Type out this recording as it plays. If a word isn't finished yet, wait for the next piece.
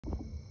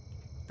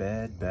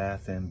Bed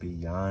Bath &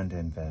 Beyond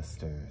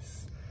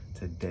investors.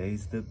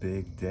 Today's the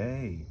big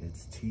day.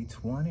 It's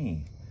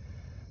T20.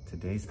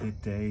 Today's the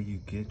day you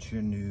get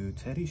your new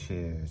Teddy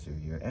shares or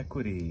your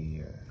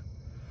equity, or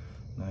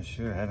not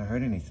sure, I haven't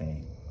heard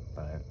anything,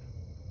 but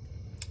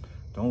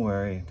don't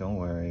worry.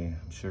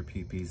 I'm sure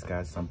PP's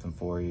got something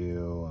for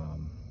you.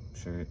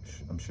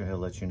 I'm sure he'll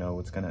let you know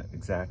what's gonna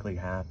exactly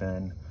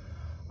happen.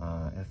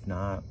 If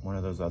not, one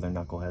of those other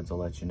knuckleheads will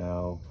let you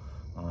know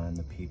on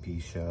the PP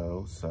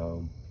show.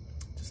 So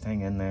just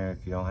hang in there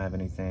if you don't have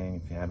anything,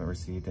 if you haven't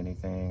received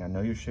anything. I know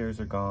your shares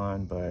are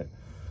gone, but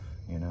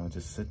you know,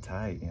 just sit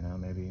tight. You know,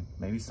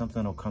 maybe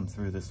something will come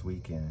through this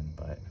weekend.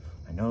 But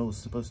I know it was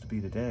supposed to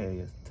be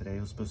today. Today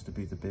was supposed to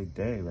be the big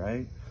day,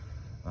 right?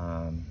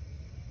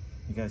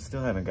 You guys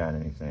still haven't got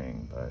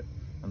anything, but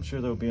I'm sure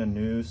there'll be a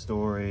new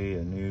story,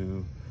 a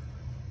new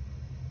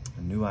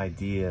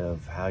idea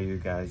of how you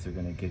guys are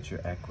gonna get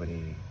your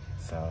equity.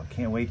 So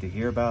can't wait to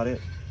hear about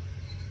it.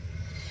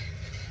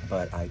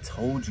 But I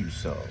told you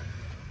so.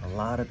 A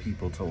lot of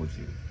people told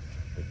you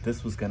that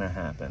this was gonna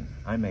happen.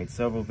 I made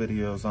several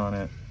videos on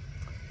it.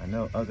 I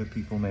know other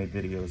people made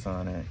videos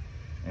on it.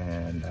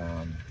 And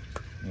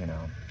you know,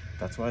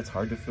 that's why it's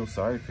hard to feel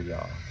sorry for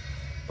y'all.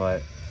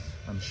 But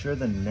I'm sure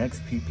the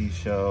next PP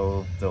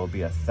show, there'll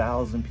be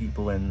 1,000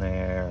 people in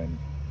there, and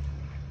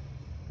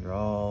you're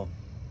all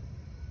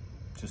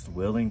just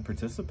willing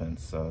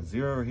participants. So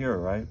zero or hero,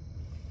 right?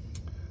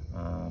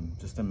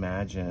 Just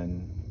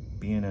imagine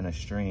being in a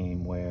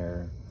stream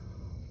where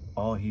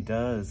all he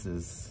does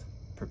is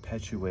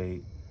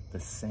perpetuate the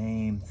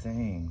same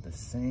thing, the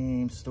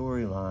same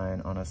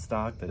storyline on a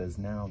stock that is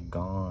now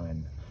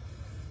gone,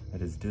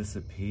 that has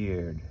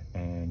disappeared,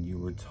 and you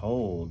were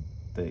told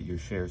that your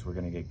shares were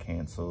going to get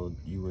canceled.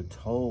 You were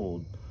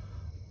told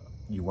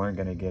you weren't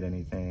going to get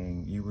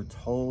anything. You were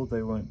told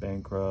they went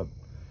bankrupt.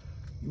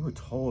 You were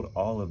told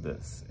all of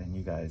this, and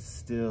you guys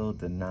still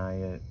deny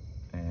it,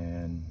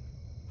 and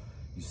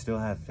you still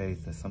have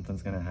faith that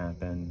something's going to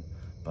happen,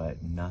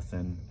 but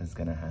nothing is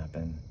going to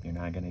happen. You're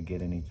not going to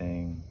get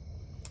anything,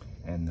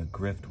 and the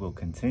grift will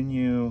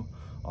continue.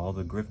 All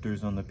the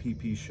grifters on the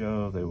PP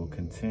show, they will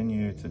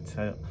continue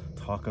to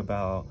talk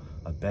about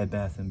a Bed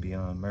Bath &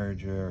 Beyond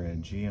merger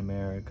and G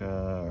America,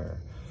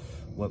 or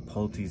what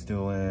Pulte's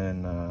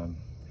doing.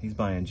 He's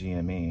buying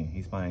GME,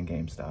 he's buying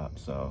GameStop.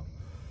 So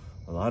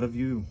a lot of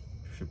you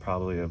should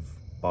probably have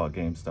bought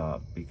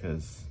GameStop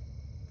because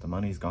the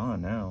money's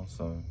gone now.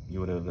 So you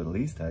would have at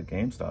least had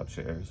GameStop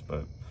shares,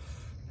 but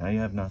now you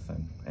have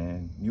nothing.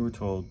 And you were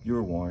told, you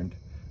were warned,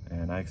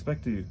 and I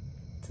expect to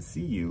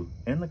see you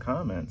in the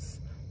comments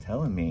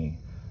telling me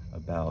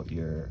about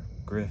your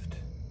grift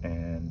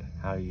and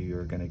how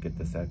you're gonna get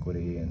this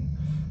equity and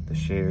the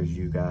shares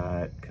you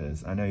got,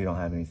 because I know you don't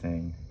have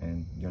anything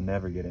and you'll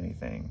never get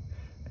anything,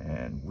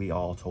 and we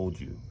all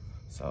told you.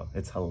 So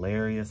it's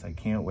hilarious. I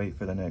can't wait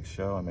for the next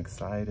show. I'm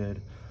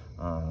excited.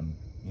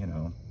 You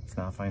know, it's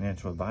not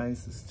financial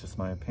advice, it's just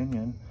my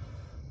opinion.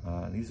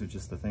 These are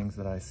just the things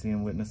that I see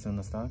and witness in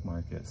the stock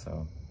market.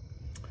 So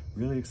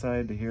really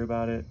excited to hear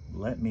about it.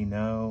 Let me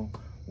know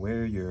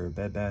where your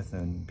Bed Bath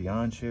 &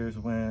 Beyond shares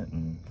went,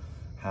 and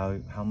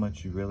how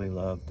much you really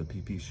love the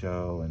PP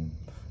show, and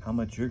how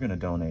much you're gonna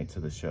donate to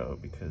the show,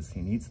 because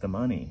he needs the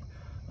money.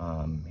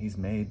 He's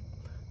made,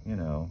 you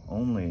know,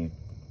 only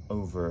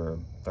over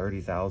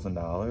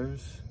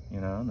 $30,000,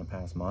 you know, in the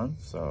past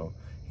month. So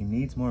he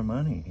needs more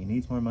money. He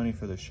needs more money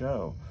for the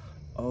show.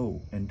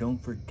 Oh, and don't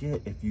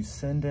forget, if you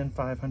send in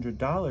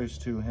 $500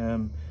 to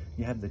him,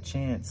 you have the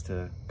chance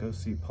to go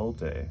see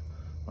Pulte.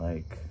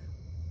 Like,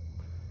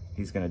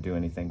 he's gonna do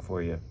anything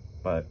for you,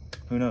 but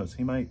who knows?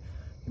 He might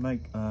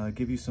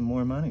give you some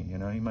more money. You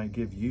know, he might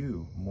give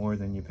you more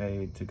than you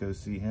paid to go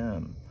see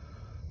him.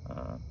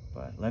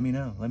 But let me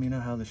know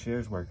how the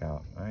shares work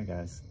out. All right,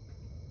 guys.